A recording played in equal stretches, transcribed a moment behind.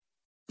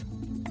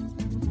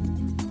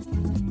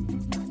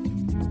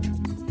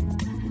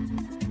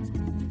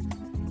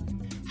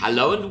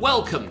Hello and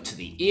welcome to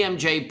the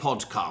EMJ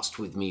podcast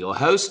with me, your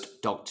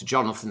host, Dr.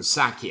 Jonathan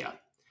Sakia.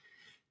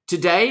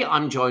 Today,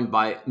 I'm joined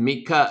by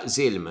Mika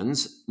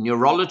Zeelemans,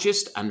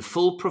 neurologist and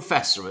full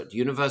professor at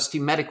University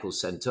Medical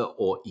Center,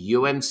 or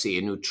UMC,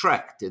 in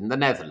Utrecht in the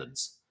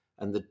Netherlands,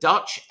 and the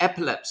Dutch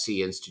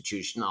Epilepsy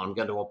Institution. I'm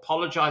going to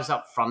apologize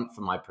up front for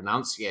my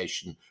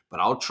pronunciation, but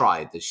I'll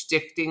try. The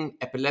Stichting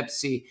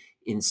Epilepsy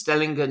in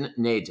Stellingen,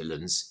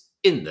 Netherlands,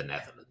 in the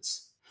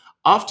Netherlands.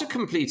 After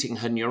completing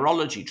her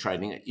neurology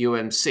training at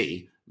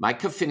UMC,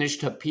 Mika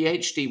finished her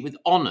PhD with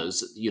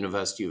honors at the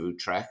University of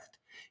Utrecht,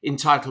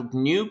 entitled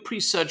New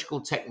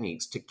Pre-Surgical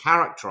Techniques to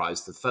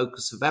Characterize the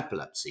Focus of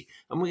Epilepsy,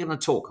 and we're going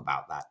to talk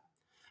about that.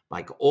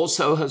 Mika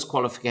also has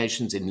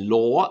qualifications in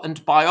law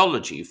and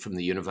biology from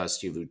the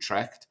University of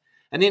Utrecht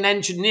and in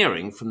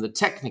engineering from the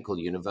Technical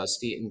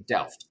University in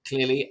Delft.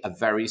 Clearly a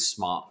very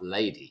smart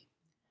lady.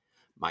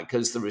 Mika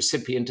is the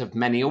recipient of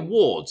many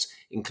awards,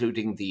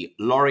 including the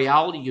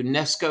L'Oréal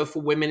UNESCO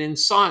for Women in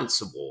Science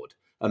Award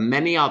and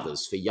many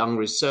others for young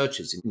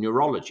researchers in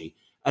neurology,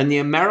 and the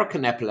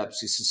American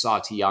Epilepsy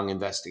Society Young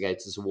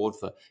Investigators Award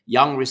for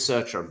Young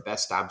Researcher and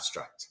Best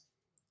Abstract.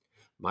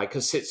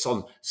 Mika sits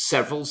on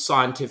several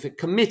scientific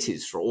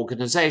committees for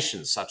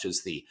organizations such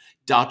as the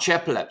Dutch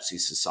Epilepsy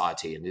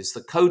Society and is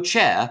the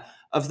co-chair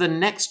of the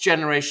Next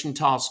Generation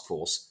Task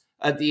Force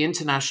at the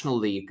International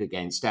League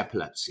Against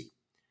Epilepsy.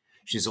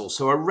 She's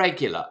also a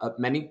regular at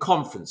many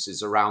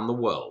conferences around the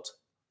world.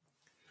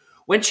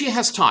 When she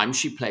has time,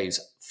 she plays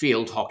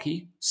field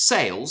hockey,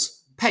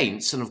 sails,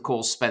 paints, and of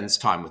course spends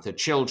time with her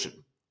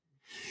children.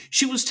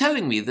 She was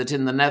telling me that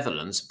in the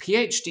Netherlands,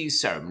 PhD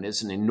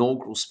ceremonies and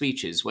inaugural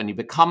speeches when you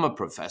become a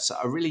professor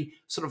are really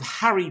sort of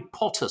Harry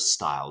Potter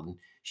style, and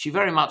she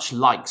very much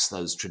likes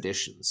those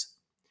traditions.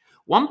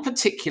 One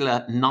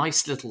particular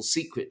nice little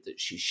secret that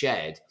she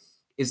shared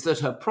is that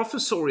her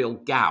professorial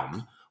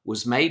gown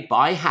was made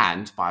by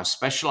hand by a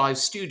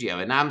specialized studio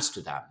in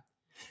Amsterdam.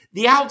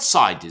 The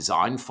outside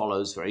design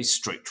follows very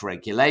strict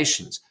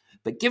regulations,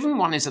 but given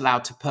one is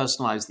allowed to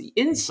personalize the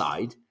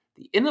inside,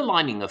 the inner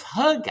lining of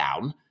her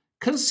gown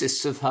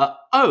consists of her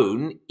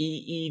own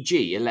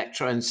EEG,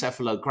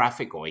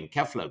 electroencephalographic or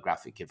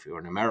encephalographic if you're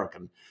an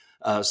American,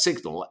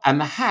 signal, and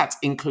the hat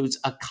includes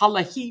a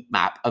color heat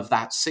map of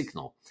that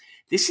signal.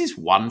 This is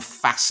one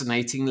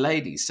fascinating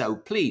lady. So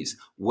please,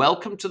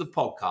 welcome to the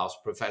podcast,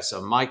 Professor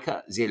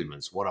Mika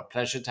Zeelemans. What a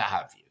pleasure to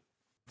have you.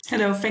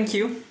 Hello, thank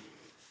you.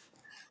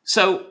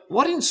 So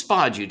what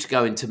inspired you to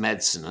go into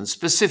medicine and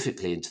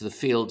specifically into the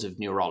field of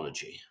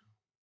neurology?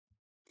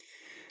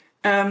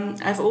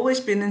 I've always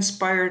been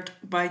inspired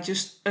by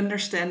just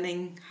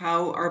understanding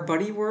how our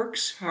body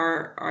works,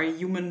 how our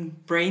human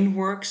brain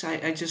works.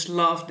 I just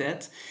love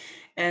that.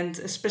 And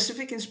a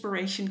specific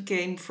inspiration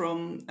came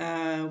from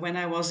when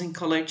I was in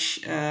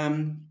college.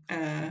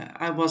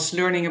 I was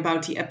learning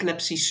about the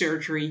epilepsy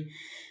surgery,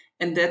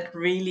 and that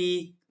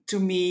really, to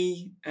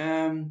me,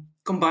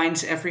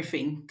 combines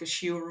everything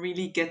because you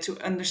really get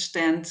to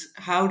understand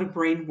how the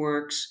brain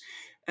works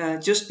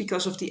just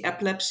because of the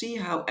epilepsy,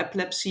 how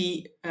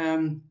epilepsy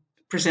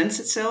presents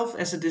itself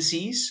as a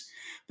disease,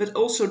 but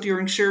also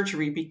during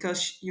surgery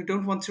because you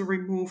don't want to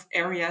remove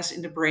areas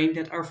in the brain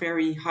that are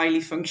very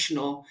highly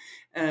functional.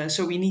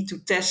 So we need to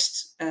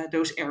test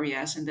those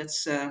areas, and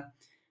that's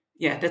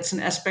an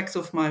aspect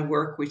of my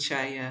work which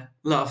I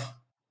love.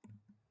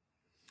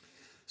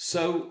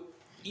 So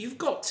you've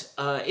got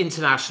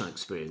international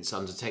experience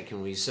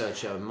undertaking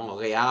research at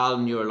Montreal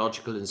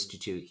Neurological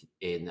Institute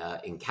in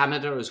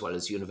Canada, as well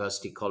as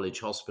University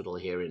College Hospital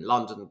here in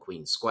London,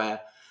 Queen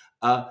Square.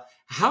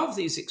 How have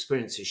these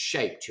experiences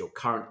shaped your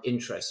current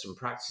interest and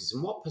practice,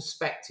 and what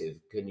perspective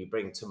can you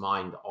bring to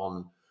mind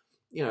on,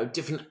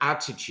 different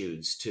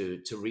attitudes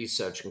to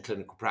research and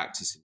clinical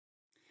practice?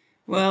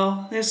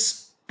 Well,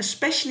 there's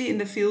especially in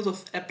the field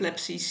of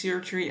epilepsy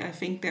surgery, I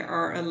think there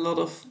are a lot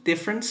of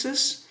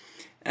differences.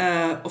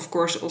 Of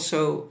course,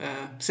 also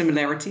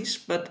similarities,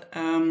 but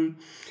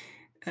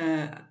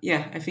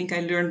yeah, I think I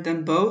learned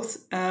them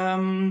both.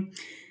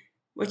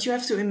 What you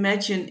have to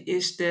imagine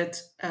is that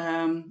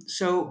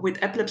so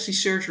with epilepsy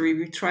surgery,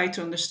 we try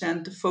to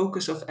understand the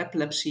focus of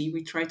epilepsy.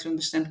 We try to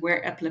understand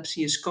where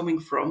epilepsy is coming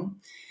from,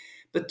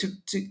 but to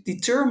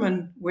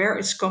determine where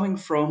it's coming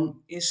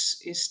from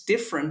is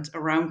different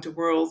around the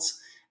world.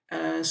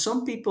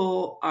 Some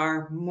people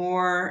are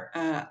more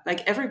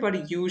like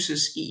everybody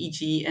uses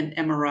EEG and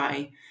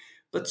MRI,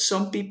 but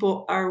some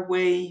people are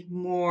way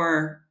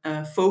more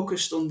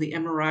focused on the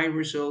MRI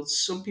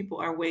results. Some people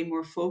are way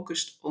more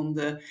focused on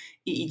the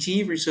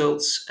EEG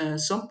results.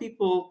 Some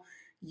people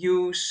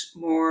use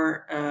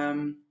more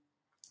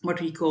what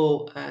we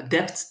call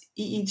depth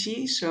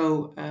EEG,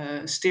 so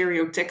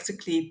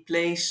stereotactically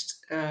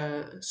placed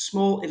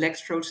small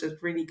electrodes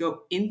that really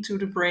go into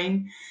the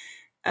brain.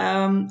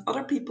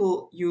 Other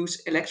people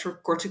use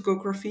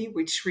electrocorticography,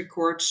 which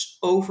records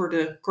over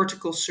the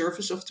cortical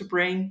surface of the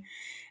brain.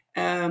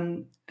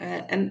 And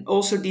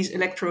also, these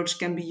electrodes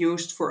can be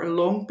used for a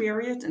long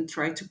period and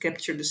try to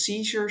capture the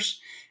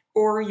seizures,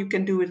 or you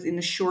can do it in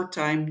a short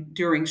time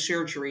during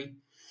surgery.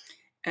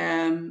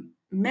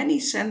 many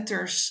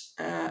centers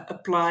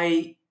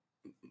apply,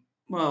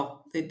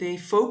 well, they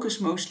focus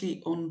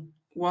mostly on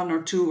one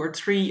or two or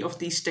three of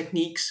these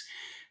techniques.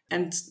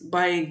 And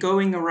by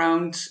going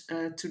around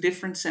to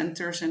different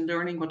centers and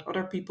learning what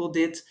other people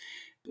did,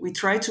 we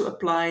try to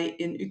apply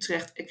in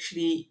Utrecht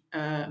actually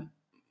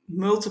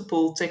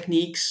multiple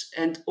techniques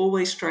and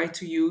always try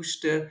to use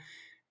the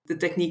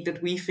technique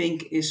that we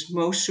think is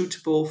most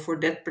suitable for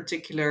that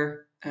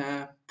particular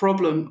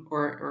problem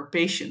or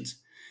patient.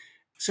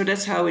 So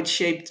that's how it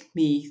shaped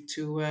me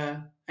to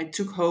I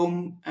took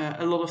home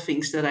a lot of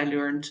things that I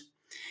learned.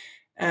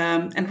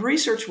 And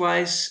research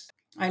wise,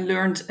 I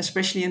learned,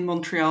 especially in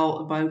Montreal,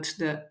 about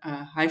the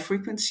high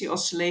frequency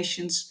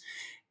oscillations.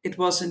 It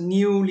was a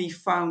newly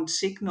found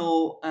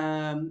signal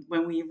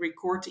when we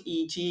record the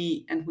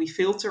EEG and we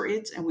filter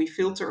it and we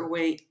filter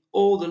away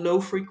all the low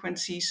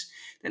frequencies.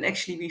 Then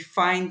actually we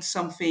find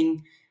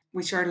something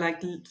which are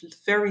like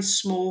very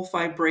small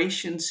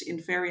vibrations in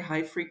very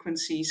high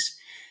frequencies,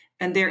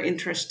 and they're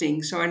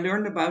interesting. So I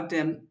learned about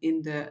them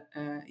in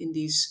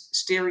these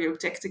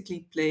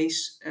stereotactically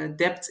placed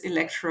depth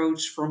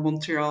electrodes from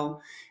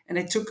Montreal, and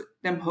I took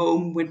them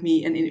home with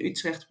me. And in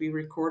Utrecht, we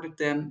recorded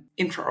them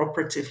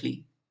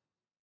intraoperatively.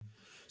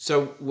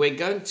 So we're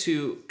going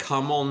to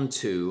come on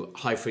to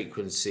high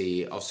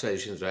frequency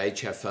oscillations or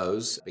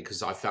HFOs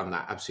because I found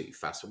that absolutely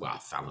fascinating. Well, I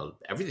found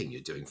everything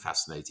you're doing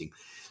fascinating.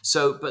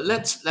 So, but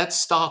let's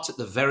start at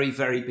the very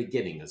very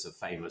beginning, as a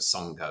famous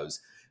song goes.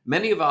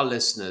 Many of our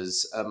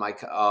listeners,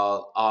 Mike,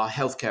 are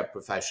healthcare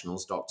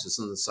professionals, doctors,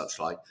 and such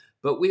like.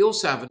 But we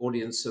also have an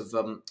audience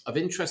of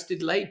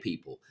interested lay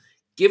people.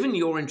 Given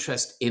your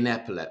interest in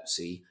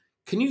epilepsy,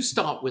 can you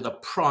start with a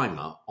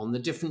primer on the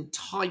different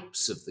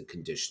types of the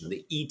condition,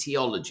 the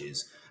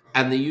etiologies,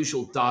 and the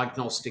usual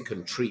diagnostic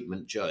and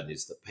treatment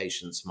journeys that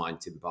patients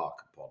might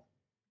embark upon?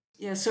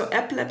 Yeah, so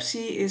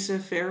epilepsy is a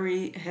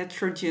very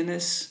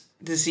heterogeneous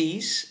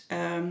disease,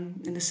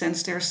 in the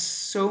sense there's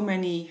so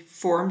many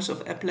forms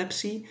of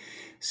epilepsy.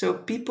 So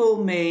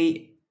people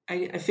may,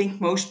 I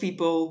think most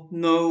people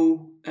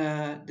know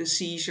the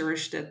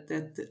seizures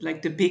that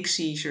like the big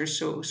seizures.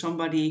 So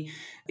somebody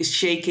is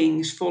shaking,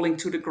 is falling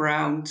to the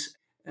ground,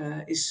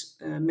 is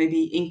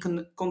maybe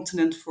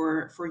incontinent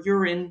for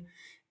urine,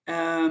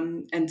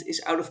 and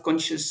is out of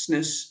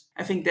consciousness.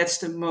 I think that's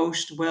the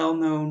most well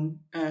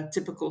known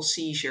typical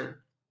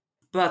seizure.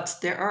 But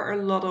there are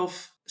a lot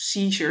of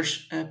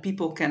seizures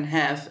people can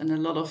have and a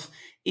lot of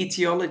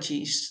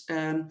etiologies.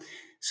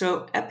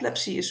 So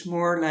epilepsy is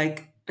more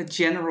like a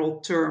general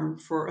term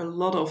for a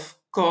lot of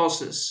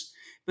causes,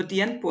 but the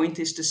endpoint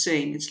is the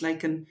same. It's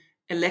like an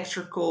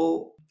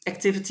electrical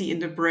activity in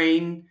the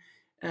brain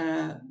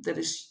that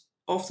is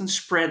often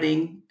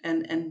spreading,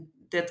 and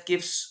that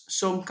gives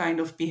some kind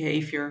of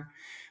behavior.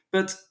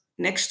 But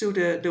next to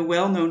the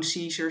well-known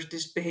seizures,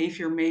 this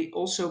behavior may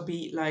also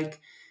be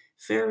like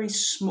very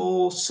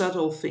small,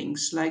 subtle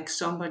things, like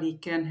somebody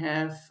can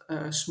have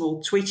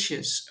small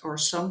twitches, or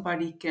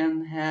somebody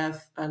can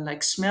have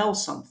like smell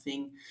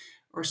something,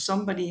 or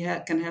somebody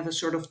can have a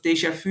sort of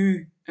deja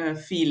vu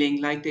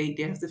feeling, like they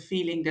have the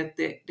feeling that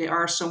they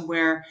are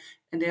somewhere,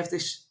 and they have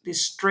this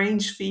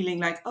strange feeling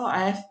like, oh, I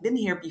have been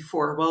here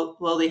before.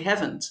 Well, they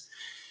haven't.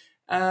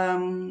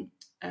 Um,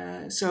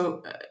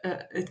 so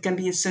it can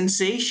be a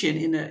sensation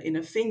in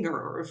a finger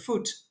or a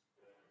foot.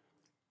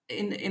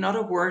 In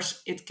other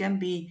words, it can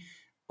be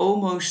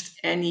almost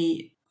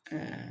any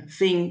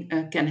thing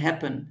can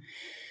happen.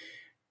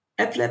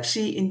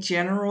 Epilepsy in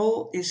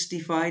general is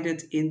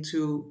divided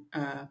into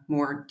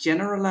more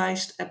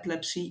generalized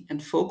epilepsy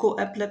and focal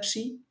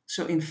epilepsy.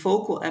 So, in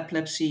focal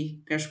epilepsy,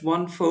 there's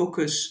one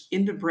focus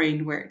in the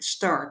brain where it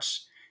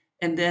starts,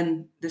 and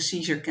then the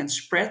seizure can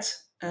spread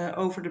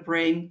over the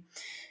brain.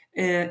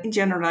 In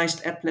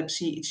generalized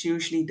epilepsy, it's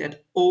usually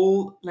that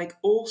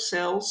all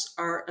cells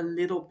are a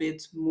little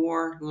bit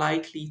more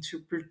likely to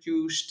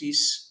produce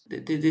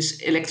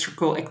this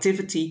electrical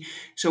activity.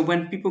 So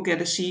when people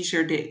get a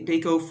seizure, they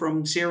go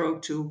from zero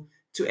to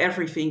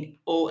everything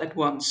all at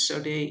once. So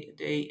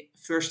they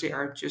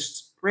are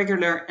just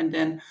regular, and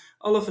then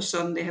all of a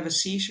sudden they have a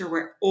seizure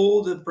where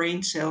all the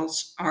brain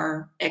cells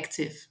are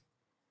active.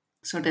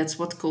 So that's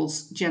what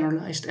calls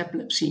generalized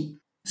epilepsy.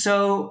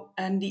 So,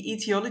 and the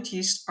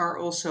etiologies are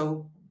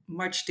also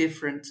much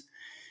different.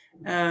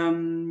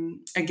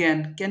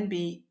 Again, can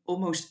be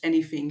almost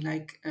anything,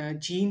 like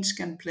genes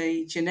can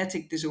play,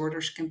 genetic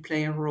disorders can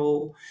play a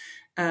role.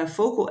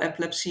 Focal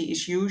epilepsy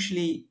is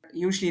usually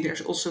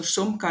there's also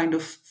some kind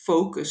of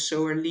focus,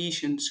 so a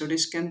lesion. So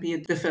this can be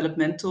a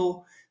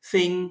developmental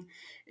thing.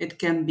 It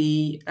can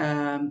be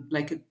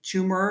like a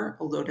tumor,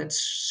 although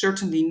that's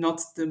certainly not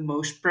the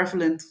most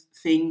prevalent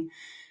thing.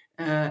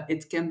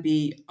 It can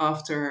be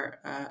after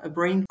a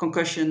brain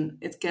concussion.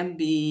 It can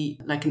be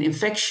like an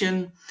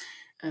infection,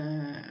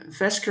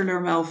 vascular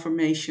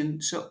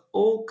malformation. So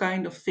all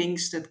kind of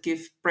things that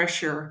give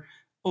pressure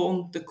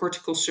on the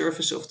cortical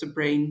surface of the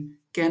brain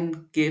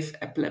can give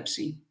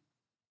epilepsy.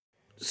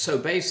 So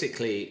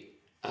basically,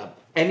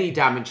 any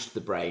damage to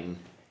the brain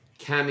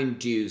can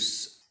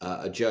induce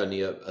a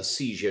journey, a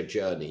seizure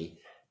journey.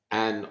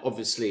 And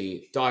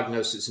obviously,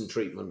 diagnosis and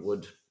treatment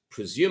would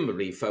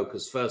presumably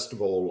focus, first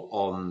of all,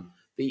 on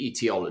the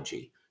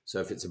etiology. So,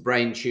 if it's a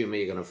brain tumor,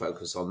 you're going to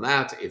focus on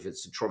that. If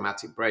it's a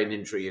traumatic brain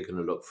injury, you're going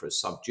to look for a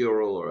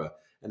subdural or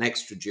an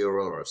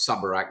extradural or a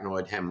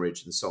subarachnoid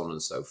hemorrhage, and so on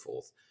and so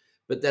forth.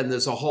 But then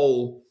there's a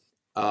whole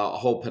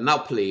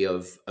panoply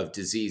of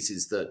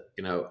diseases that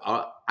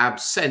are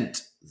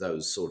absent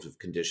those sort of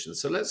conditions.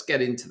 So let's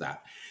get into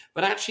that.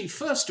 But actually,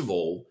 first of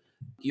all,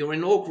 your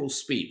inaugural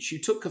speech, you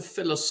took a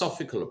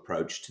philosophical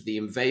approach to the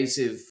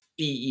invasive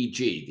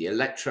EEG, the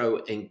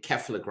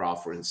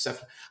electroencephalograph or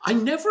encephal. I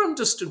never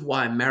understood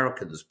why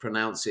Americans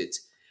pronounce it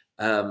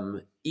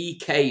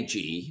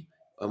EKG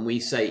and we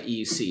say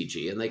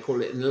ECG, and they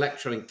call it an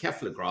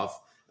electroencephalograph,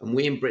 and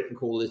we in Britain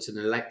call it an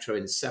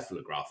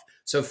electroencephalograph.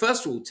 So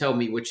first of all, tell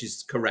me which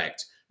is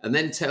correct, and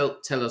then tell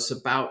us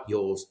about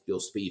your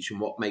speech and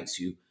what makes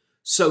you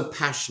so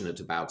passionate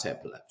about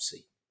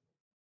epilepsy.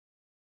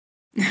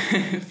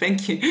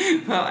 Thank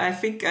you. Well, I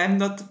think I'm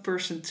not the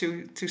person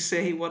to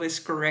say what is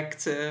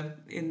correct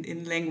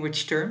in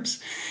language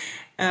terms.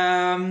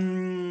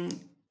 Um,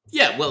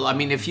 Yeah, well, I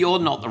mean, if you're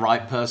not the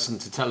right person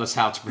to tell us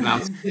how to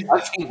pronounce it, I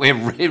think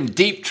we're in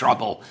deep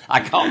trouble. I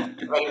can't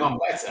think of anyone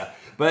better.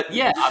 But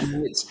yeah, I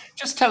mean,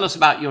 just tell us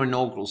about your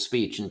inaugural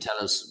speech and tell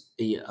us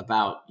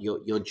about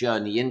your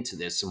journey into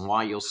this and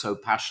why you're so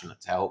passionate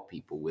to help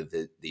people with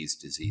these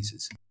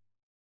diseases.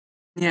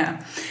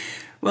 yeah.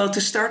 Well,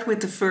 to start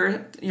with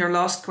your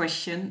last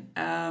question.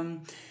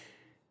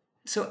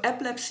 So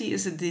epilepsy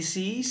is a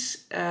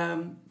disease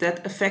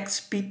that affects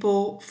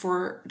people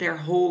for their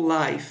whole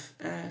life.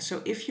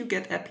 So if you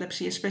get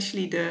epilepsy,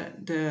 especially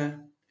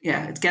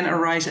it can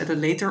arise at a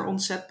later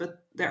onset, but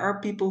there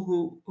are people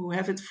who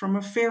have it from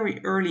a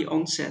very early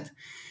onset.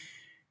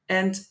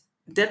 And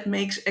that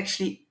makes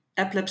actually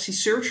epilepsy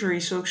surgery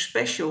so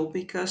special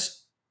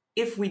because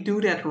if we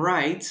do that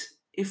right,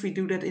 if we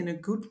do that in a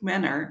good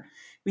manner,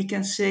 we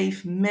can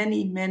save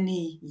many,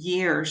 many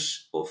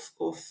years of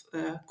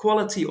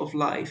quality of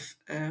life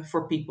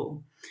for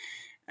people.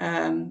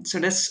 So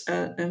that's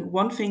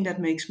one thing that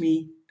makes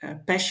me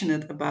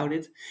passionate about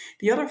it.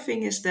 The other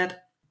thing is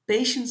that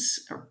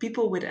patients or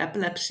people with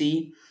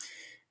epilepsy,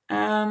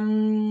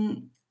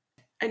 um,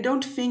 I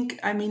don't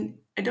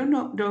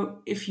know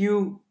though if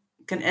you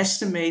can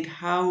estimate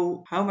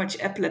how much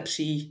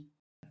epilepsy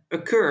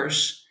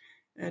occurs.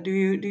 Do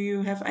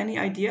you have any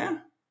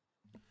idea?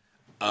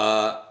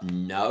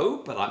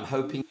 No, but I'm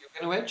hoping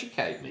you're going to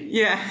educate me.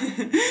 Yeah.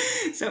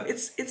 So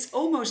it's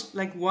almost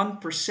like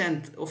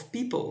 1% of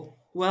people.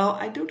 Well,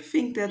 I don't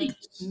think that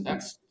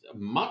That's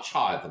much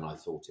higher than I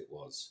thought it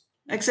was.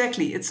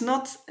 exactly. It's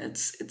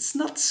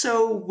not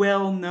so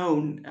well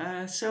known.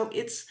 So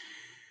it's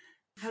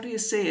how do you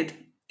say it?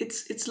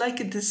 It's like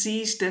a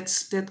disease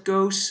that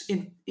goes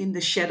in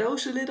the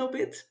shadows a little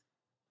bit.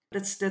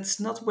 That's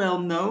not well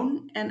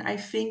known, and I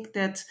think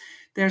that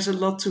there's a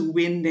lot to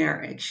win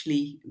there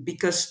actually,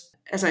 because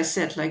as I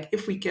said, like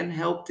if we can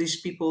help these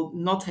people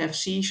not have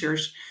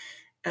seizures,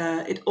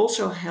 it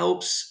also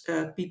helps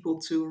people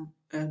to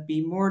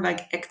be more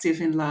like active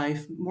in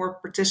life, more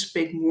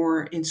participate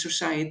more in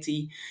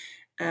society,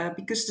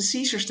 because the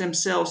seizures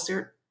themselves,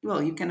 they're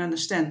well, you can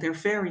understand they're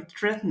very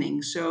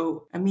threatening.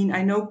 So I mean,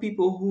 I know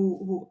people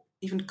who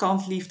even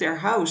can't leave their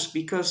house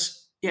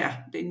because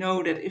yeah, they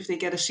know that if they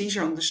get a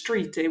seizure on the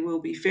street, they will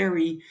be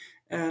very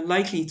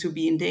likely to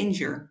be in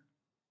danger.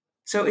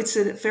 So it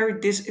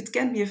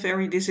can be a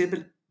very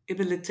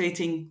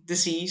debilitating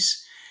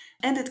disease,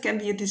 and it can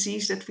be a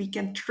disease that we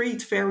can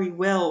treat very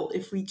well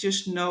if we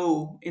just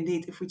know,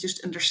 indeed, if we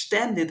just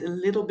understand it a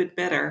little bit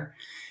better.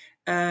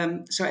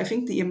 So I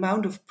think the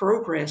amount of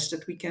progress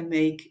that we can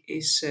make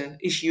is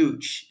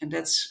huge, and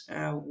that's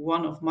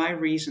one of my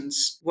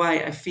reasons why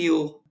I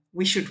feel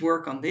we should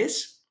work on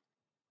this.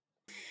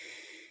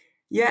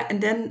 Yeah,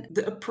 and then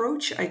the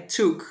approach I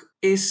took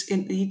is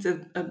indeed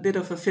a bit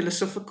of a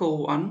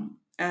philosophical one.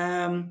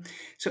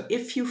 So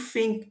if you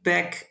think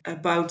back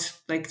about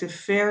like the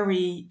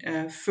very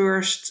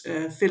first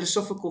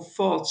philosophical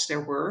thoughts there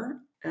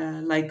were,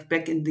 like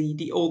back in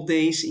the old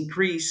days in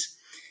Greece,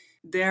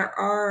 there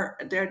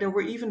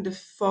were even the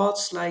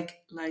thoughts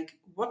like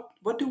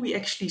what do we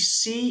actually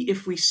see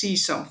if we see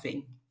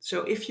something?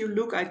 So if you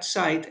look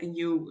outside and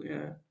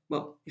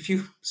if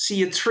you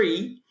see a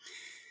tree,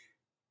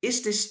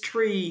 is this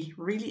tree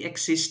really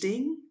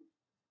existing?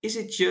 Is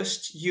it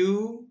just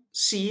you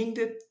seeing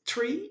the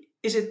tree?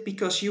 Is it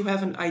because you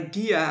have an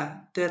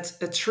idea that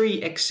a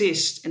tree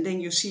exists and then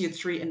you see a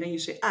tree and then you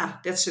say,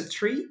 that's a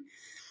tree?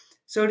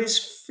 So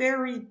this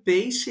very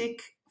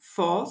basic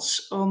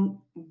thoughts on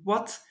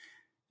what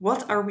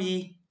are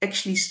we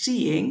actually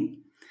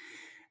seeing,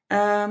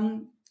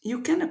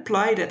 you can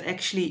apply that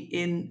actually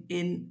in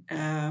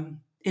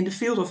the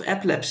field of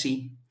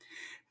epilepsy,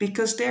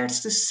 because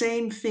there's the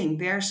same thing.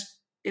 There's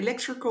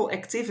electrical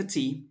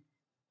activity,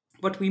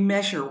 what we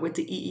measure with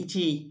the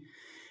EEG.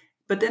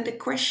 But then the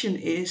question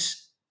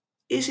is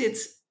it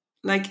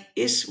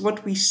is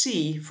what we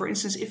see, for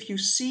instance, if you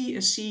see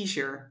a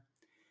seizure,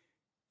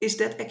 is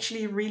that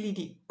actually really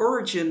the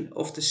origin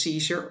of the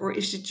seizure, or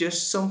is it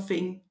just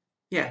something,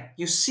 yeah,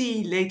 you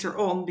see later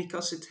on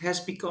because it has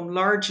become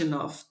large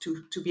enough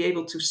to be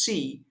able to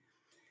see?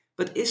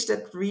 But is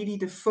that really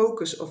the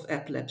focus of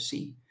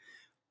epilepsy?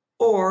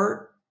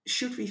 Or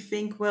should we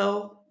think,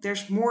 well,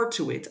 there's more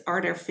to it?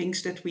 Are there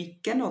things that we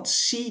cannot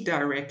see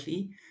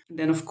directly? And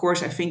then, of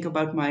course, I think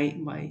about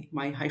my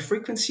high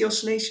frequency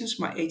oscillations,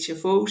 my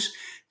HFOs,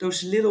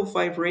 those little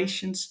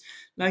vibrations.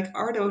 Like,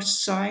 are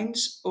those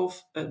signs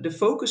of the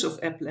focus of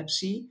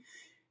epilepsy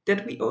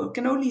that we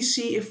can only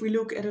see if we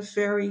look at a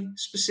very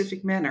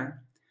specific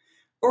manner?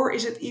 Or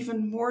is it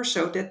even more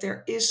so that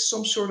there is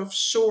some sort of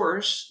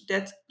source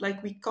that,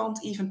 like, we can't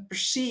even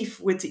perceive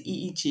with the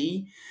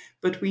EEG,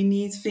 but we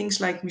need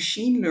things like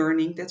machine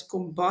learning that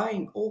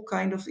combine all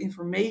kind of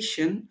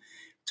information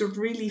to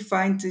really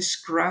find this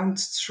ground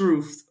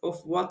truth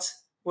of what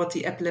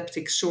the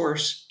epileptic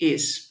source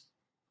is.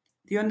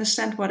 Do you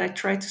understand what I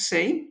try to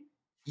say?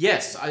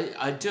 Yes,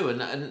 I do,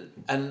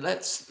 and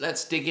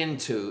let's dig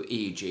into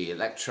EEG,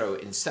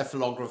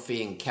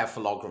 electroencephalography, and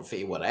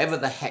cephalography, whatever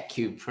the heck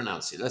you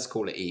pronounce it. Let's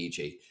call it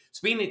EEG.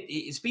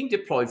 It's been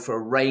deployed for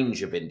a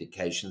range of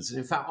indications, and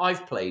in fact,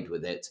 I've played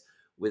with it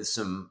with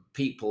some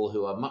people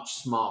who are much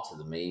smarter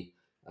than me.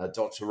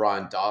 Dr.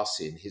 Ryan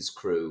Darcy and his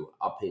crew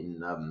up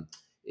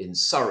in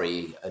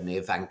Surrey,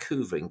 near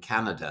Vancouver in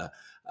Canada,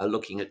 are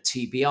looking at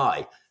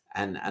TBI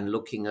and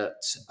looking at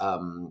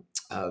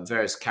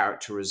various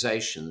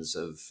characterizations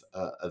of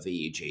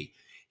EEG.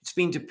 It's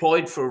been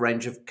deployed for a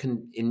range of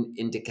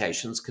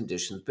indications,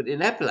 conditions, but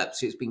in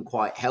epilepsy, it's been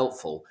quite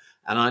helpful.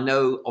 And I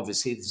know,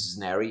 obviously, this is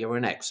an area you're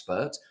an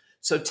expert.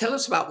 So tell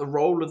us about the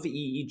role of the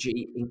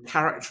EEG in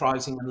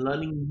characterizing and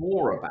learning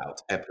more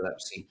about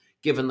epilepsy,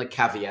 given the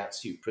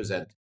caveats you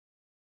present.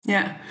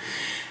 Yeah.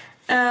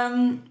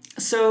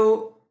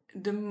 So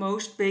the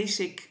most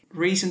basic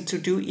reason to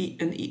do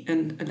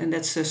and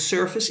that's a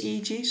surface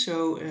EEG,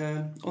 so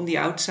on the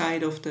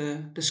outside of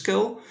the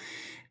skull,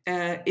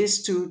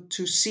 is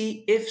to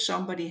see if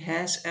somebody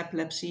has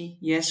epilepsy,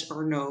 yes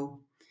or no.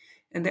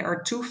 And there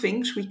are two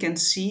things we can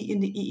see in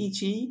the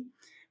EEG.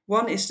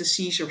 One is the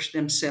seizures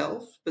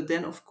themselves, but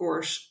then, of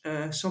course,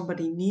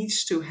 somebody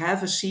needs to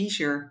have a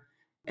seizure,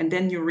 and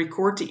then you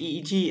record the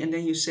EEG, and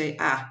then you say,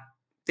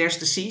 there's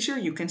the seizure.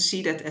 You can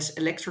see that as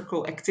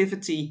electrical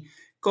activity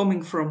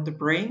coming from the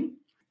brain.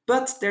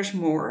 But there's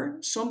more.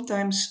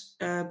 Sometimes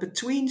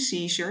between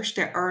seizures,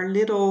 there are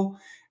little,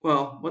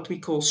 well, what we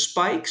call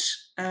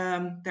spikes.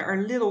 There are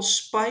little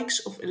spikes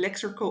of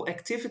electrical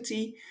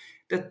activity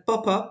that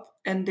pop up,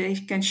 and they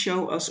can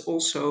show us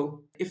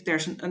also if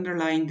there's an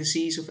underlying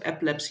disease of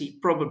epilepsy.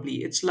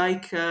 Probably it's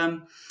like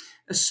a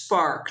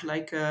spark,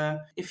 like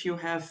if you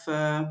have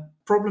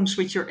problems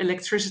with your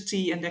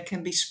electricity, and there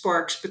can be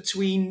sparks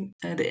between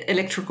the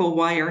electrical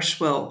wires.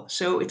 Well,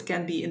 so it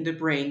can be in the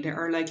brain. There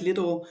are like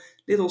little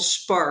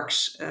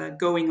sparks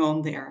going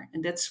on there,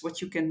 and that's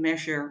what you can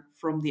measure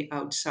from the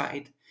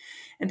outside.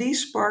 And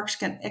these sparks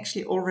can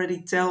actually already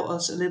tell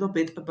us a little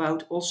bit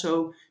about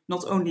also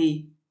not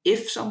only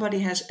if somebody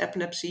has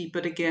epilepsy,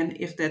 but again,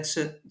 if that's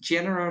a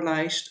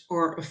generalized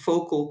or a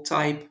focal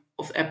type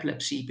of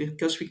epilepsy,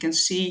 because we can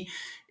see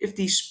if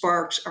these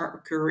sparks are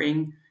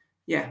occurring,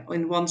 yeah,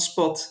 in one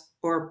spot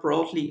or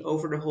broadly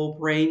over the whole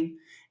brain,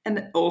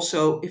 and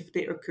also if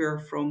they occur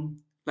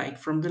from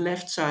the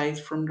left side,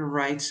 from the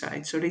right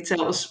side. So they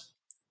tell us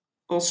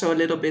also a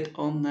little bit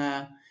on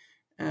the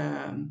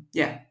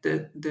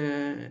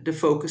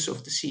focus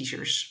of the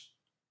seizures.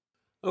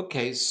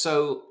 Okay,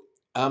 so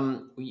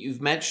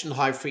you've mentioned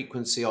high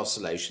frequency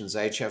oscillations,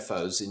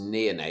 HFOs, in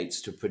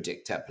neonates to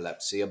predict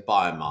epilepsy, a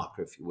biomarker,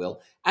 if you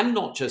will, and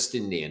not just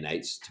in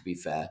neonates, to be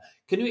fair.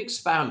 Can you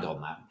expound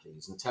on that,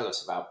 please, and tell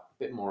us about a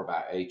bit more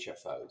about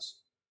HFOs?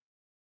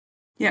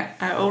 Yeah,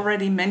 I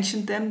already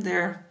mentioned them.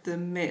 They're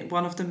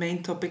one of the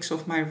main topics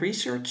of my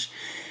research.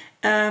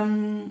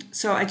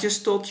 So I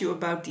just told you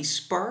about these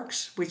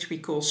sparks, which we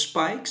call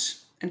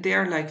spikes, and they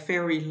are like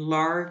very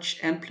large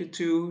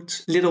amplitude,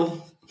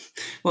 little,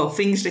 well,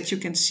 things that you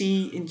can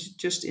see in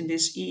just in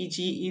this EEG,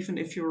 even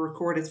if you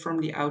record it from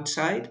the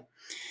outside.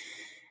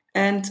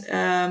 And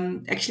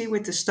actually,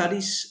 with the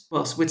studies,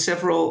 well, with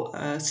several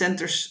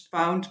centers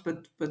found,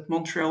 but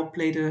Montreal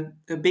played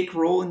a big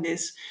role in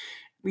this.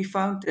 We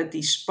found that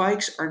these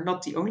spikes are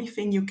not the only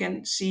thing you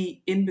can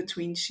see in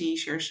between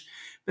seizures,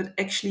 but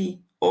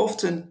actually,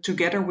 often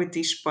together with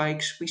these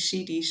spikes, we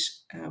see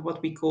these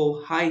what we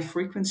call high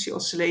frequency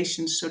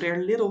oscillations. So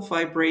they're little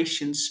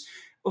vibrations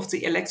of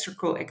the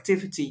electrical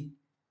activity.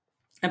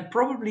 And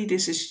probably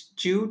this is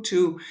due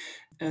to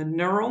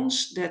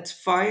neurons that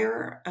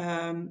fire,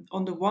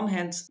 on the one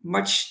hand,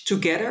 much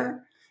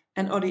together,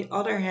 and on the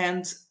other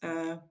hand,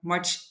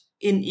 much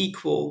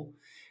unequal.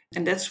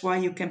 And that's why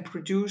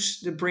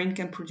the brain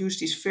can produce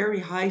these very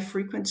high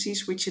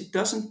frequencies, which it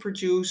doesn't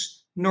produce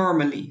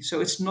normally. So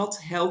it's not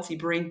healthy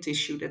brain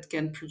tissue that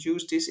can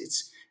produce this.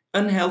 It's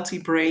unhealthy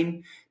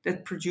brain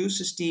that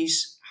produces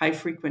these high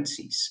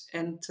frequencies.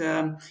 And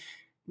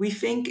we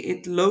think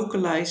it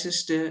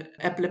localizes the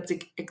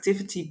epileptic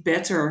activity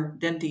better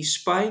than these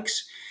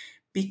spikes,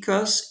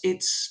 because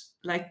it's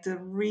like the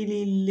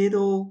really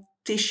little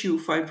tissue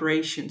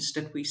vibrations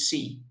that we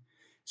see.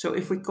 So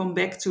if we come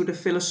back to the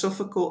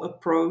philosophical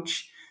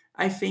approach,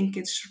 I think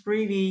it's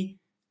really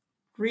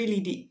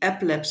the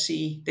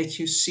epilepsy that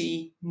you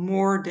see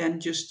more than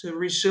just the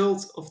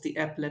result of the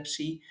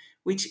epilepsy,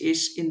 which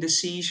is in the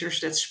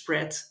seizures that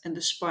spread and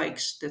the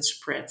spikes that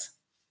spread.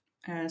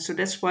 So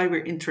that's why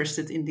we're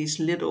interested in these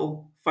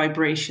little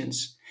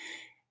vibrations.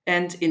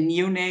 And in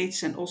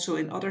neonates and also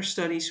in other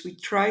studies, we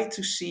try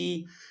to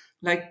see,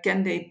 like,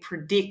 can they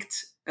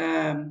predict,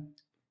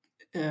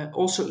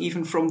 also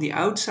even from the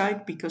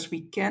outside, because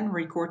we can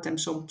record them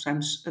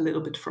sometimes a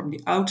little bit from the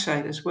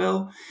outside as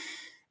well.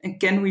 And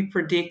can we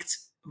predict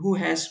who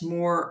has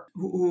more,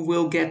 who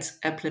will get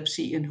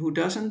epilepsy and who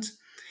doesn't?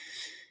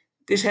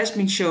 This has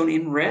been shown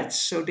in rats,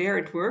 so there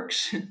it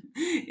works.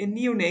 In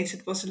neonates,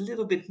 it was a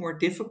little bit more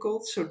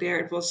difficult. So there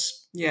it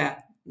was, yeah,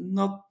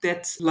 not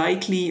that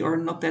likely or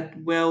not that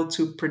well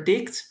to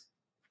predict.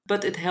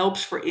 But it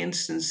helps, for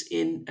instance,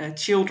 in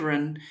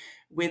children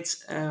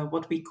with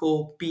what we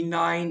call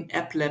benign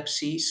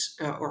epilepsies,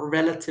 or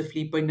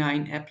relatively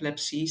benign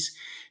epilepsies.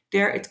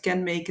 There it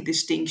can make a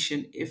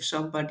distinction if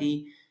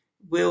somebody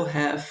will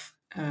have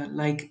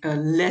like a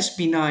less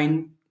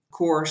benign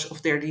course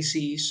of their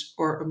disease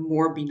or a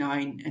more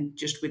benign and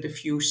just with a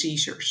few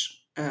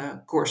seizures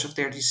course of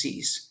their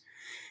disease.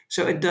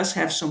 So it does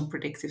have some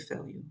predictive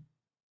value.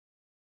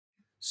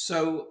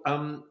 So,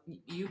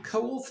 you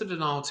co authored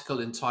an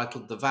article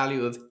entitled The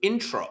Value of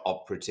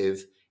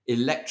Intraoperative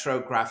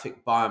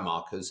Electrographic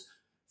Biomarkers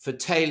for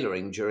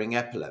Tailoring During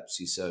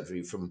Epilepsy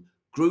Surgery from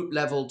Group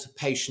Level to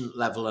Patient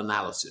Level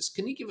Analysis.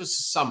 Can you give us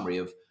a summary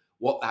of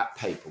what that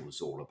paper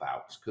was all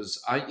about?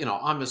 Because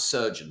I'm a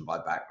surgeon by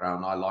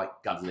background. I like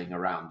guddling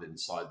around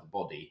inside the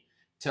body.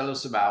 Tell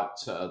us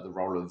about the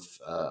role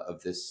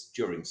of this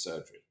during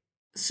surgery.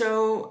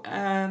 So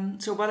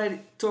what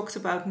I talked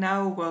about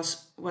now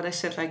was what I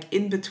said, like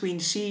in between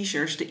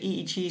seizures, the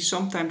EEG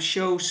sometimes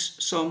shows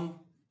some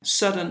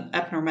sudden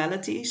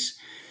abnormalities.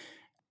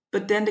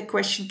 But then the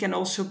question can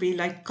also be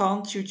like,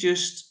 can't you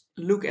just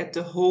look at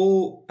the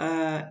whole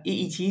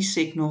EEG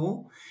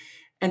signal,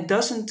 and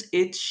doesn't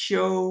it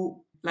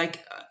show,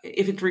 like,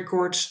 if it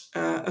records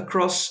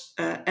across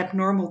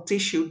abnormal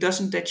tissue,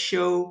 doesn't that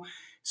show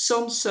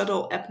some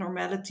subtle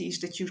abnormalities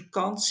that you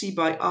can't see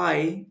by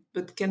eye,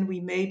 but can we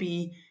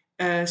maybe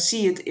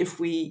see it if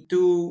we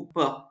do,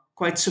 well,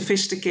 quite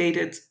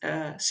sophisticated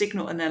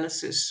signal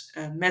analysis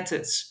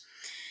methods?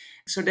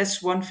 So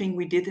that's one thing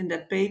we did in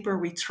that paper.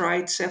 We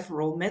tried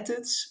several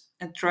methods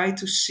and tried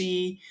to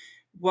see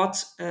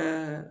what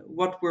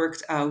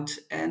worked out.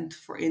 And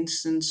for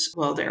instance,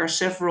 well, there are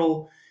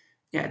several.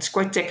 Yeah, it's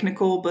quite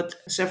technical, but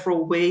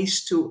several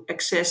ways to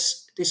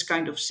access this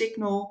kind of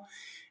signal.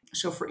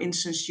 So, for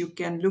instance, you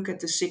can look at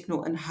the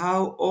signal and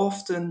how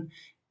often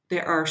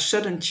there are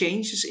sudden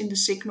changes in the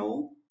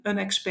signal,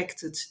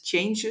 unexpected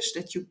changes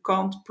that you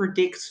can't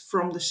predict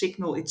from the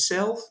signal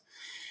itself.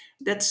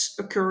 That's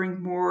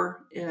occurring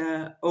more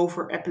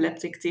over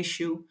epileptic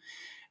tissue.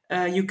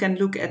 You can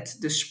look at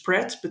the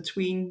spread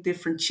between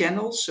different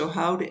channels, so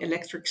how the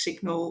electric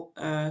signal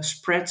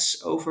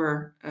spreads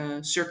over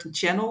certain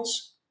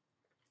channels.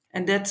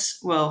 And that's,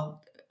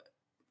 well,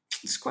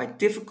 it's quite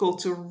difficult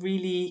to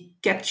really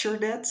capture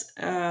that.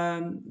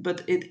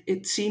 But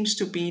it seems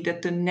to be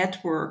that the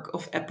network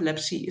of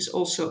epilepsy is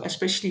also,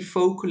 especially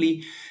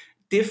focally,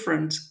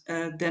 different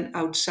than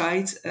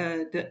outside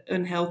the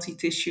unhealthy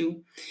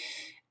tissue.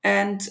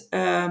 And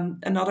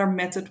another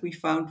method we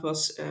found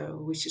was,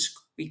 which is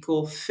we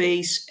call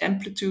phase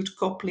amplitude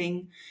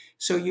coupling.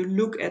 So you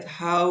look at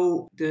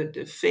how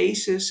the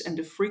phases and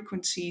the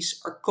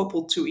frequencies are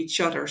coupled to each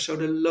other. So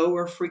the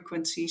lower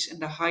frequencies and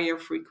the higher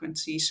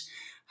frequencies,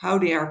 how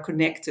they are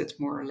connected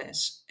more or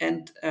less.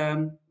 And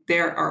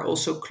there are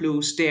also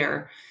clues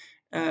there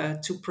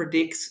to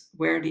predict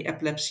where the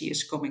epilepsy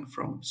is coming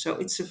from. So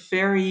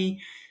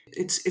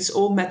it's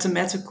all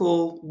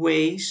mathematical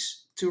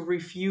ways to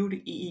review the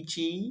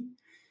EEG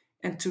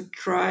and to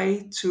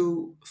try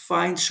to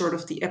find sort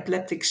of the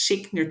epileptic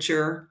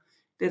signature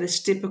that is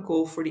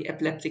typical for the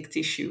epileptic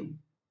tissue.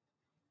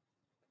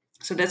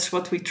 So that's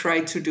what we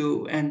try to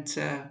do. And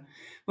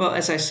well,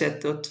 as I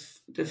said, that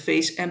the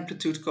phase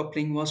amplitude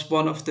coupling was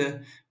one of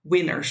the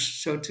winners,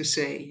 so to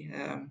say.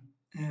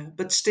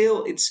 But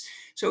still,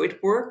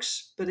 it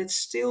works, but it's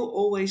still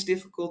always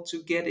difficult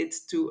to get it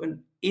to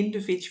an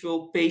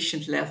individual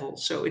patient level.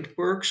 So it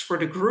works for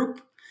the group,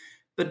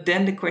 but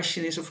then the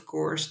question is, of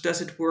course,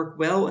 does it work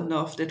well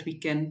enough that we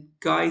can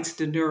guide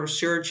the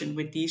neurosurgeon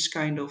with these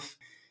kind of,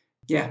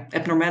 yeah,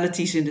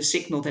 abnormalities in the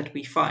signal that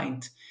we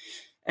find?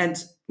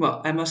 And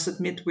well, I must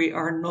admit we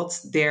are not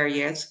there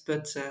yet,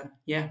 but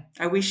yeah,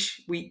 I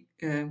wish we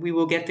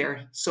will get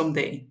there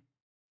someday.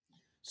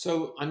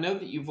 So I know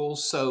that you've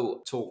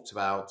also talked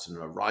about and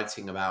are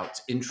writing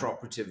about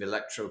intraoperative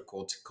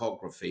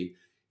electrocorticography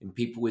in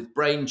people with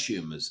brain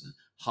tumors and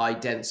high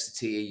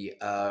density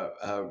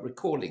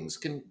recordings.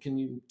 Can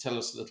you tell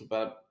us a little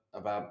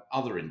about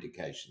other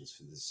indications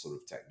for this sort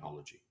of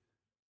technology?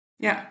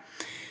 Yeah.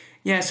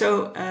 Yeah,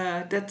 so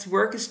that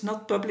work is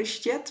not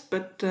published yet,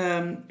 but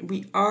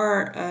we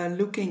are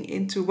looking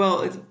into.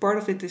 Well, part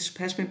of it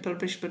has been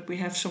published, but we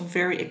have some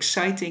very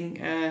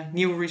exciting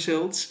new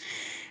results,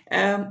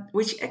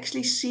 which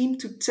actually seem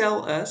to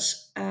tell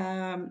us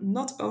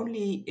not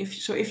only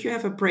if you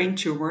have a brain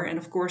tumor, and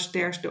of course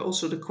there's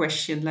also the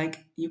question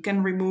like you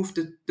can remove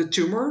the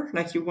tumor,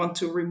 like you want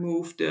to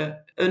remove the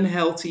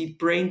unhealthy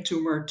brain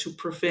tumor to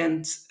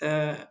prevent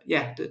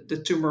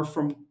the tumor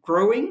from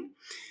growing,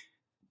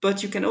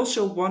 but you can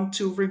also want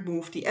to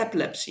remove the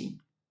epilepsy.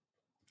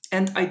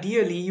 And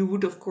ideally, you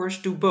would, of course,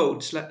 do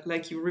both.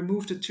 Like you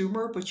remove the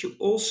tumor, but you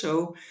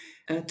also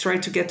try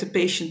to get the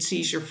patient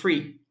seizure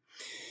free.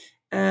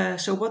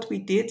 So, what we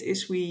did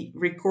is we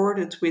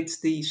recorded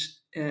with these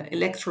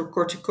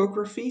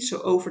electrocorticography,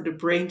 so over the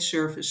brain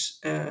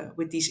surface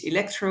with these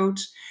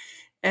electrodes.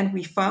 And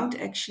we found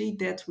actually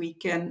that we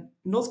can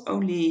not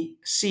only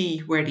see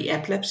where the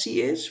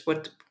epilepsy is,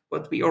 what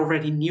we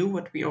already knew,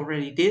 what we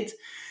already did,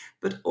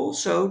 but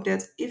also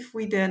that if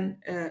we then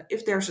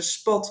if there's a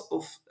spot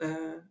of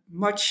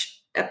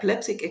much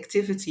epileptic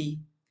activity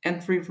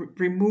and we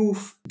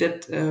remove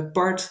that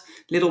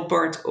little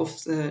part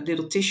of the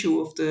little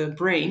tissue of the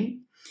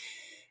brain,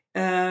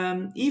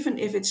 even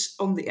if it's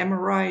on the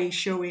MRI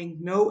showing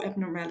no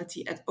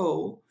abnormality at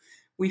all,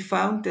 we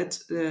found that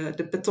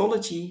the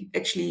pathology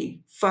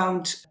actually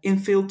found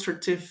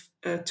infiltrative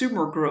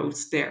tumor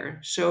growth there.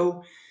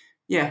 So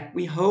yeah,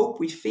 we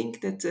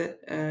think that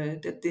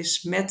that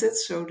this method,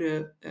 so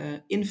the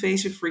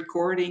invasive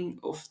recording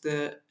of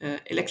the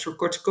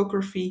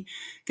electrocorticography,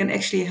 can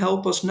actually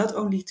help us not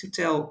only to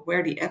tell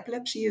where the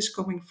epilepsy is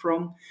coming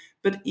from,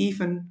 but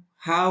even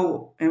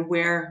how and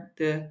where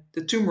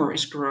the tumor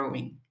is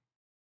growing.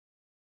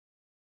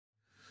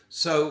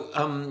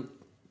 So,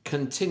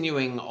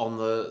 continuing on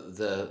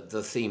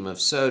the theme of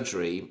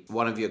surgery,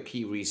 one of your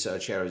key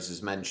research areas,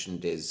 as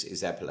mentioned,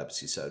 is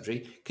epilepsy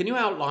surgery. Can you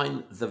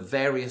outline the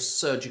various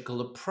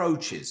surgical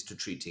approaches to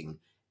treating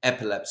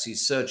epilepsy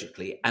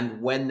surgically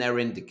and when they're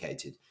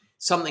indicated?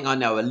 Something I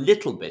know a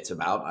little bit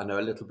about. I know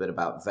a little bit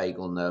about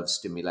vagal nerve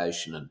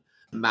stimulation and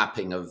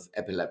mapping of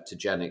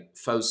epileptogenic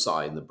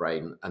foci in the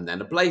brain and then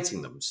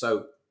ablating them.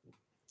 So,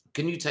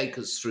 can you take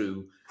us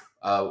through,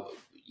 uh,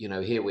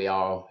 here we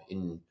are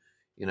in,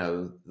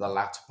 the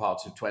latter part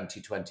of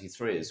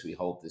 2023 as we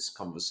hold this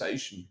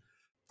conversation.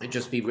 It'd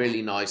just be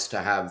really nice to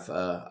have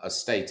a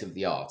state of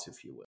the art,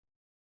 if you will.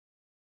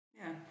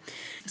 Yeah.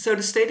 So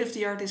the state of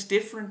the art is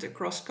different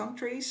across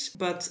countries,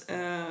 but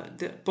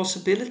the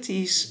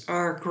possibilities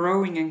are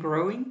growing and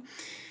growing.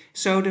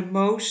 So the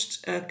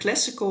most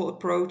classical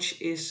approach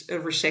is a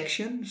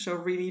resection, so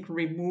really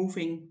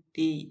removing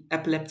the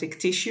epileptic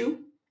tissue.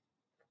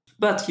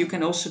 But you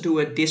can also do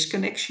a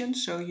disconnection,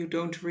 so you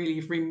don't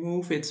really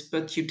remove it,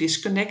 but you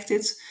disconnect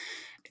it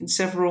in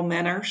several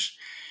manners.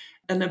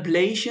 An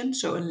ablation,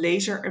 so a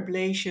laser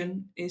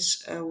ablation,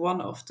 is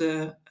one of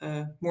the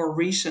more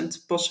recent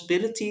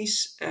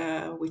possibilities,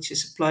 which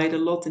is applied a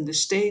lot in the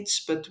States,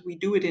 but we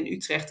do it in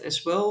Utrecht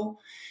as well.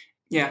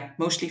 Yeah,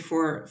 mostly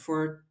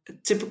for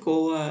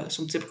typical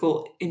some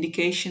typical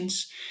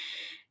indications.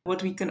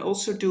 What we can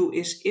also do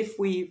is if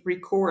we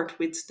record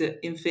with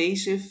the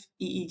invasive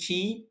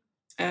EEG,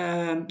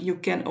 you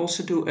can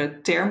also do a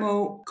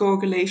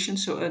thermocoagulation,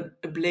 so an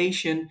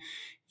ablation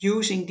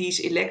using these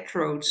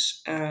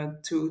electrodes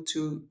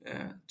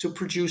to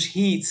produce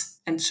heat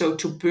and so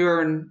to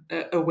burn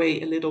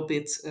away a little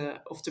bit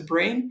of the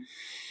brain.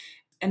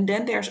 And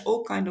then there's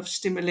all kind of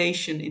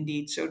stimulation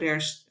indeed. So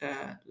there's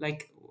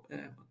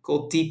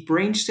called deep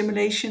brain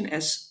stimulation,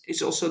 as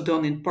is also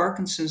done in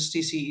Parkinson's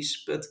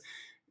disease, but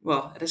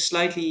well, at a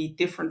slightly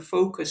different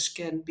focus,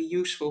 can be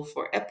useful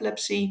for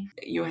epilepsy.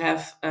 You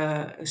have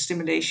a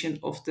stimulation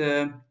of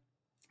the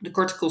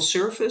cortical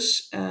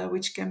surface,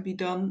 which can be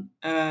done,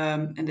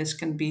 and this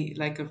can be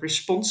like a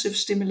responsive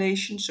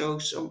stimulation, so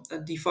a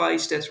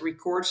device that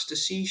records the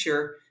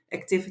seizure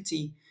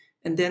activity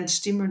and then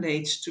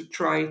stimulates to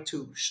try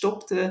to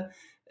stop the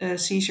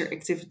seizure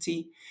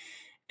activity.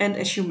 And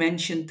as you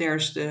mentioned,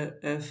 there's the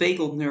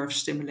vagal nerve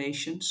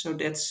stimulation, so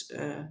that's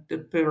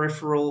the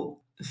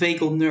peripheral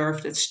vagal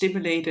nerve that's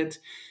stimulated,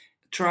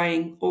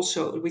 trying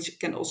also, which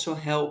can also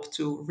help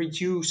to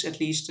reduce at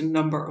least the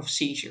number of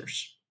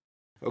seizures.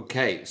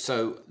 Okay,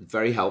 so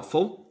very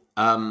helpful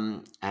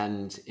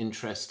and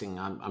interesting.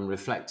 I'm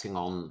reflecting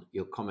on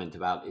your comment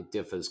about it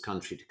differs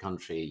country to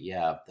country.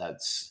 Yeah,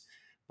 that's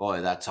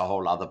a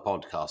whole other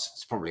podcast.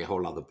 It's probably a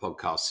whole other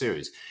podcast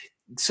series.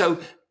 So,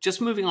 just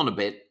moving on a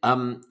bit,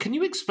 can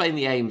you explain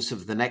the aims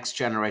of the Next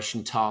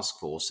Generation Task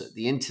Force at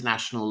the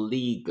International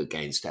League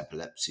Against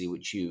Epilepsy,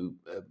 which you've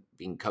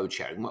been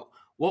co-chairing?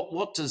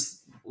 What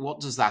does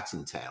that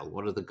entail?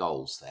 What are the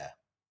goals there?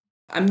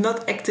 I'm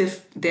not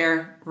active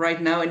there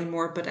right now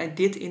anymore, but I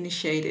did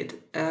initiate it.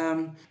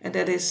 And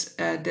that is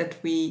that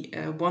we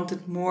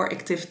wanted more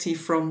activity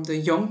from the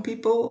young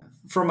people.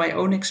 From my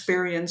own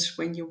experience,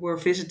 when you were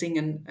visiting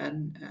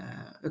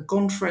a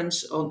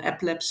conference on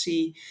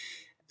epilepsy,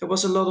 there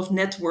was a lot of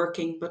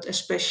networking, but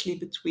especially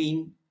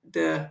between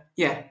the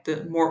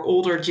more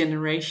older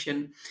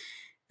generation.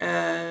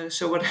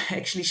 So what I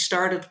actually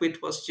started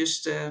with was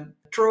just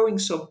throwing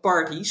some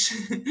parties,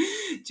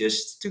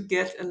 just to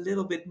get a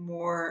little bit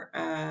more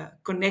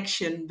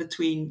connection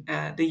between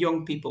the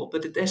young people.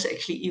 But it has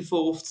actually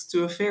evolved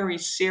to a very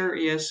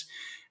serious,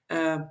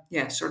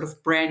 sort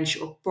of branch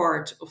or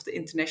part of the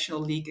International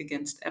League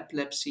Against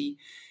Epilepsy.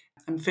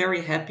 I'm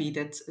very happy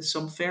that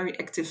some very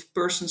active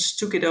persons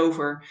took it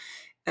over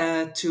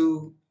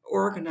to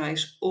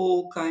organize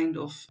all kind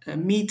of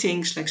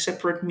meetings, like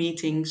separate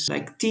meetings,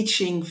 like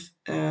teaching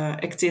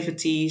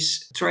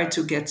activities. Try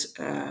to get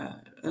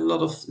a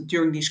lot of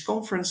during these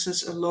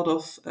conferences, a lot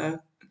of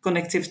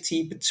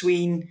connectivity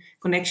between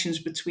connections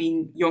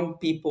between young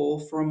people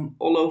from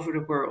all over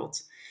the world.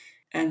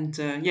 And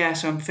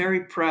so I'm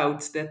very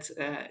proud that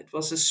it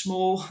was a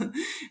small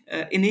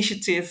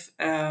initiative,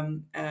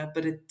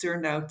 but it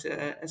turned out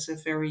as a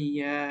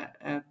very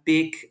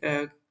big,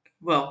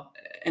 well,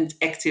 and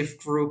active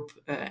group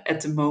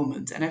at the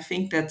moment. And I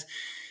think that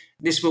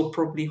this will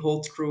probably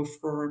hold true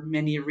for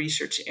many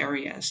research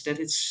areas. That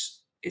it's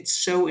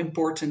so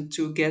important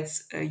to get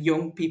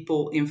young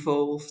people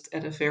involved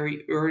at a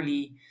very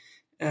early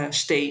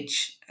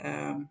stage.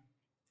 I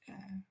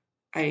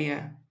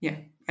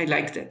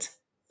like that.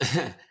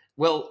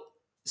 Well,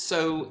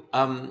 so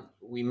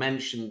we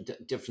mentioned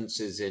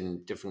differences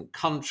in different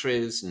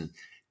countries and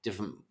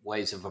different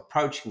ways of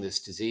approaching this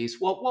disease.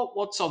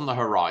 What's on the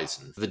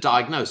horizon for the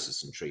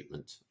diagnosis and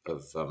treatment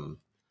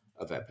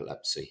of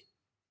epilepsy?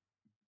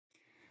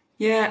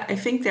 Yeah, I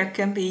think there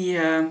can be,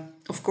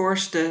 of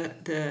course,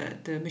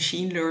 the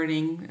machine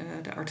learning,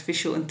 the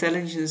artificial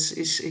intelligence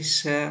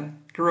is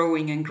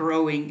growing and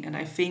growing, and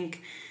I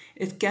think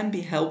it can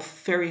be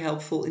very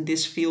helpful in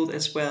this field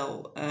as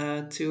well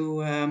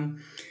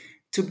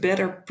to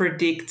better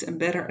predict and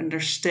better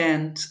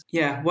understand,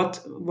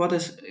 what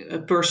a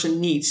person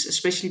needs,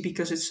 especially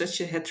because it's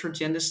such a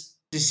heterogeneous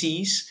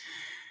disease.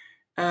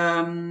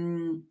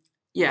 um,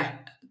 yeah,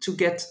 to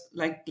get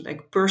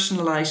like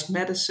personalized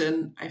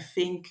medicine, I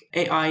think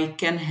AI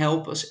can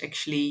help us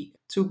actually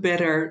to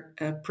better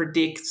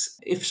predict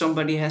if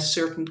somebody has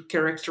certain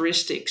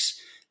characteristics,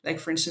 like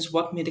for instance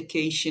what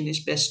medication is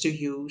best to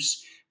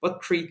use,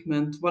 what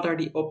treatment, what are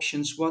the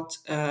options, what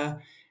are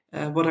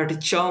the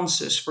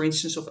chances, for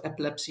instance, of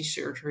epilepsy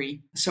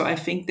surgery. So I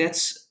think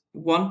that's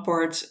one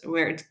part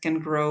where it can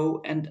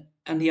grow. And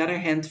on the other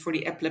hand, for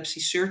the epilepsy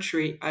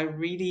surgery,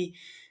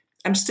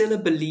 I'm still a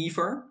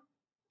believer.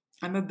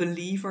 I'm a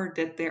believer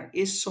that there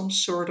is some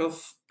sort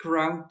of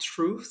ground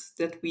truth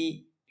that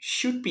we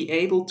should be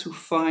able to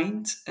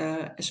find,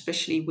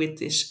 especially with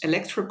this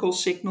electrical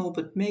signal,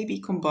 but maybe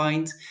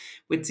combined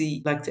with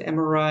the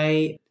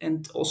MRI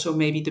and also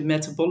maybe the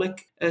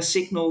metabolic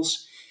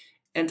signals.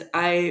 And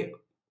my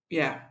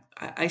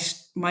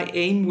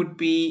aim would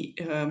be,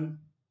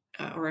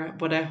 or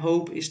what I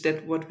hope is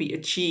that what we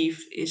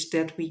achieve is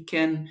that we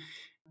can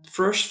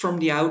first from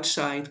the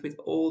outside with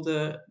all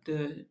the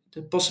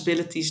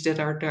possibilities that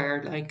are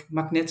there, like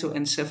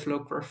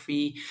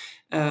magnetoencephalography,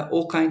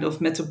 all kind of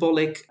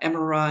metabolic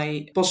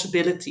MRI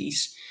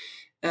possibilities,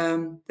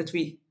 that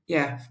we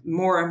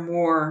more and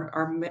more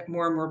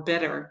more and more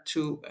better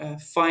to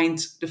find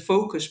the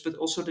focus but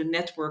also the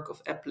network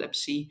of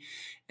epilepsy,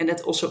 and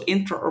that also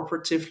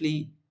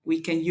intraoperatively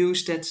we can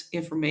use that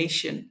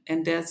information,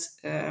 and that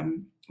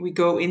we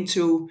go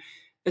into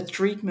a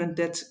treatment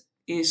that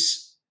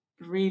is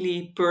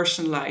really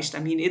personalized. I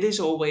mean, it is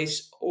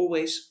always,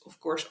 of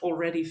course,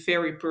 already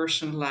very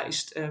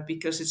personalized,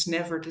 because it's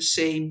never the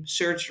same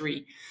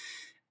surgery.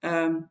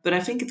 But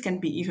I think it can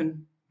be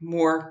even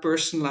more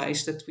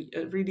personalized, that we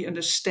really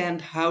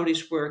understand how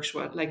this works.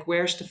 Like,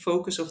 where's the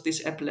focus of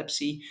this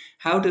epilepsy?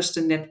 How does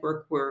the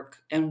network work?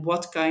 And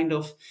what kind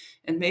of,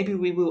 and maybe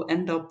we will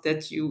end up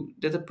that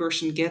a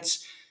person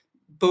gets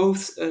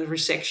both a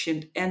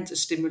resection and a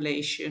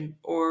stimulation,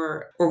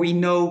 or we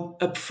know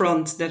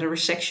upfront that a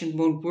resection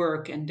won't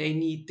work and they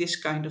need this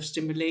kind of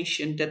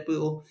stimulation that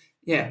will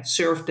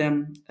serve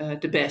them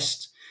the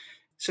best.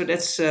 So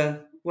that's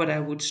what I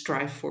would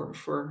strive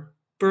for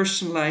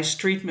personalized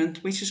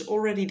treatment, which is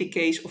already the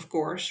case, of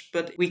course,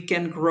 but we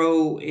can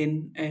grow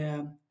in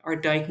our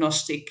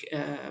diagnostic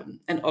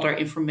and other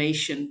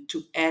information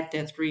to add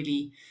that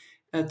really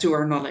to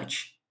our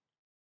knowledge.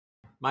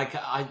 Mike,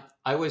 I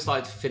always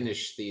like to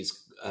finish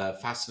these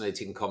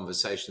fascinating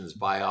conversations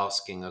by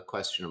asking a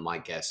question of my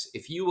guests.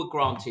 If you were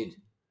granted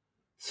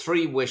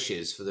three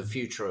wishes for the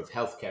future of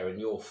healthcare in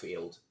your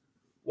field,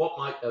 what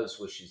might those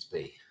wishes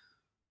be?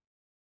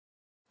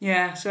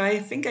 Yeah, so I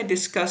think I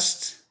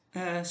discussed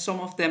some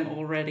of them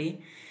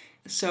already.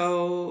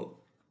 So,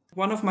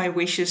 one of my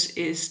wishes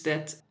is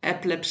that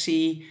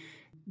epilepsy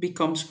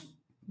becomes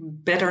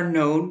better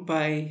known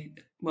by,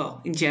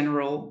 well, in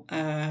general.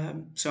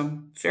 So,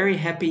 I'm very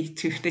happy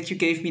that you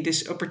gave me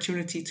this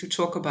opportunity to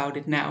talk about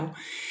it now.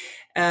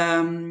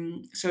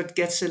 So it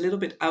gets a little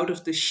bit out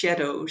of the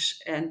shadows.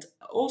 And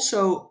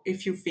also,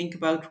 if you think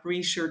about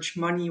research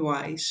money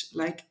wise,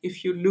 like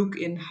if you look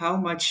in how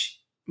much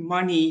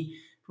money,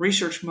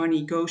 research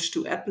money goes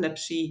to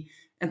epilepsy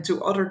and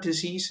to other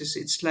diseases,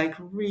 it's like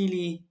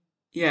really,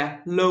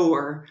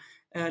 lower.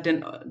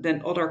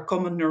 than other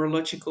common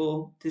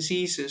neurological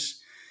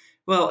diseases.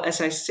 Well,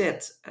 as I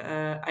said,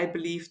 I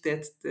believe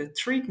that the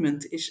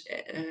treatment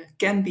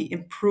can be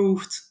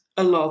improved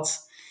a lot.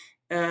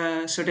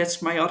 So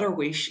that's my other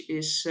wish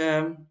is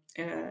that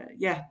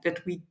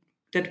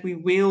we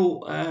will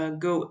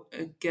go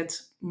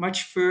get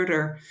much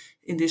further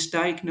in this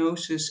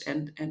diagnosis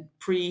and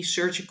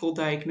pre-surgical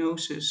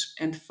diagnosis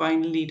and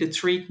finally the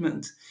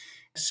treatment,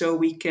 so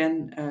we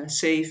can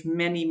save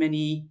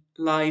many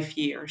life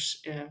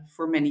years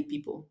for many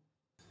people.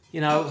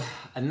 You know,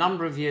 a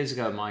number of years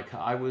ago, Micah,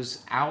 I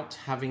was out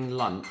having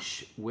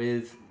lunch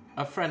with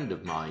a friend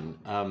of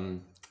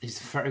mine. He's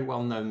a very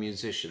well-known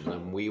musician,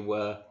 and we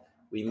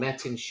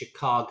met in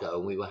Chicago,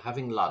 and we were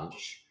having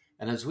lunch.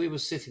 And as we were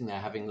sitting there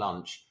having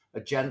lunch, a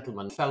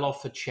gentleman fell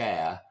off a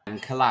chair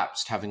and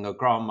collapsed, having a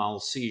grand mal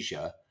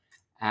seizure.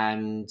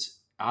 And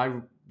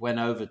I went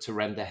over to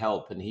render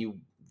help, and he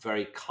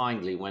very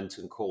kindly went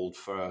and called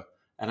for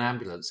an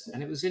ambulance.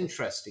 And it was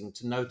interesting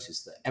to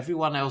notice that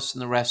everyone else in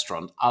the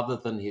restaurant, other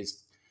than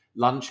his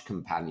lunch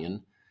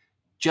companion,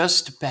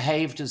 just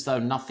behaved as though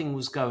nothing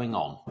was going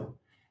on.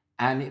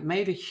 And it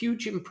made a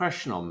huge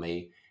impression on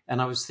me.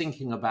 And I was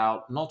thinking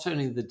about not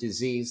only the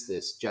disease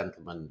this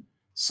gentleman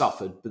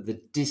suffered, but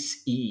the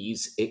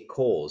dis-ease it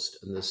caused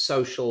and the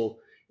social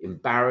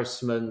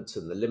embarrassment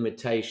and the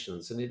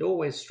limitations. And it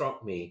always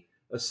struck me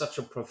as such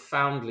a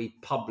profoundly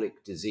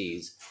public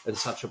disease and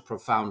such a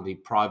profoundly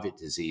private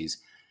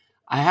disease.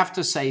 I have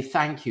to say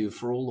thank you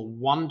for all the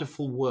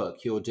wonderful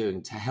work you're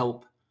doing to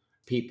help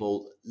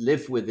people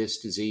live with this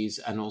disease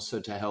and also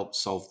to help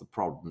solve the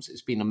problems.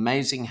 It's been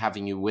amazing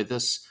having you with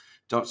us.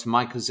 Dr.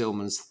 Michael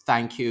Zillmans,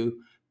 thank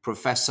you.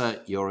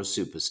 Professor, you're a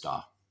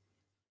superstar.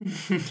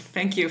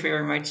 Thank you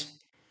very much.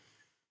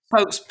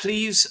 Folks,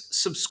 please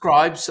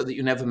subscribe so that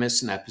you never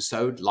miss an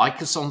episode.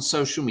 Like us on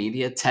social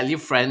media, tell your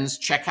friends,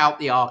 check out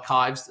the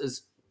archives.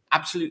 There's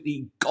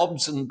absolutely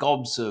gobs and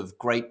gobs of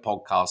great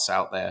podcasts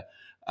out there.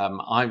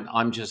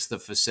 I'm just the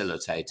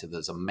facilitator.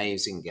 There's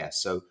amazing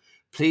guests. So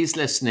please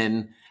listen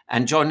in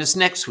and join us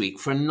next week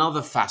for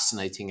another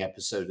fascinating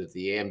episode of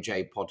the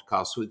EMJ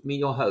podcast with me,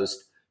 your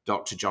host,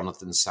 Dr.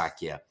 Jonathan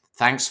Sakia.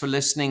 Thanks for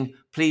listening.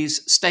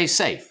 Please stay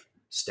safe,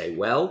 stay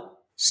well,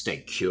 stay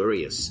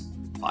curious.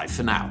 Bye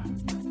for now.